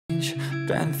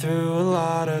Been through a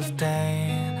lot of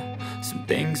pain. Some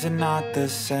things are not the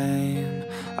same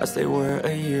as they were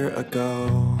a year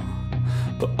ago,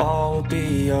 but all will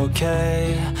be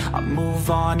okay. I move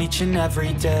on each and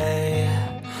every day.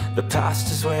 The past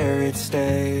is where it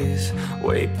stays,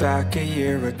 way back a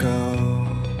year ago.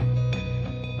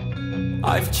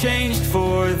 I've changed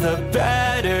for the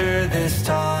better this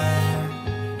time.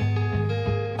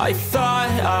 I thought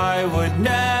I would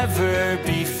never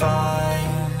be fine.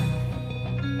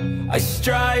 I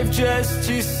strive just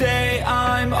to say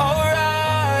I'm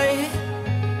alright,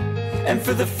 and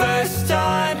for the first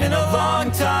time in a long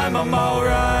time I'm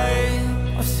alright.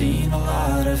 I've seen a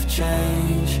lot of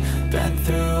change, been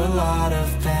through a lot of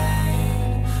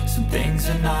pain. Some things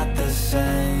are not the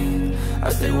same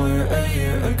as they were a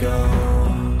year ago,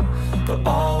 but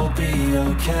all will be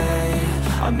okay.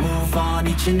 I move on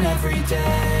each and every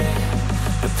day.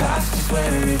 The past is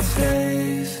where it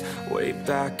stays, way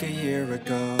back a year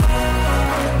ago.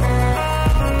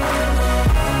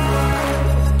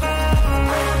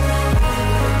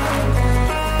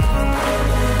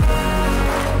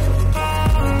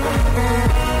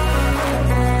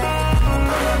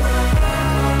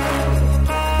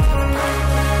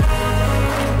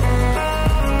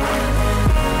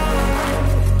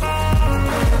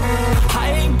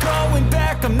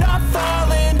 I'm not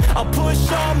falling. I'll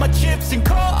push all my chips and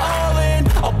call all in.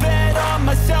 I'll bet on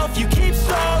myself, you keep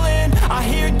stalling. I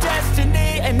hear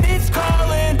destiny and it's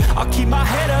calling. I'll keep my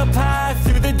head up high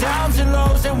through the downs and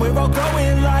lows, and we're all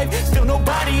going life. Still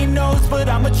nobody knows, but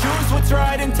I'ma choose what's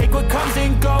right and take what comes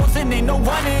and goes. And ain't no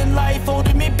one in life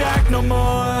holding me back no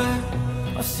more.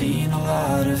 I've seen a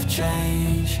lot of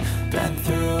change, been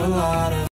through a lot of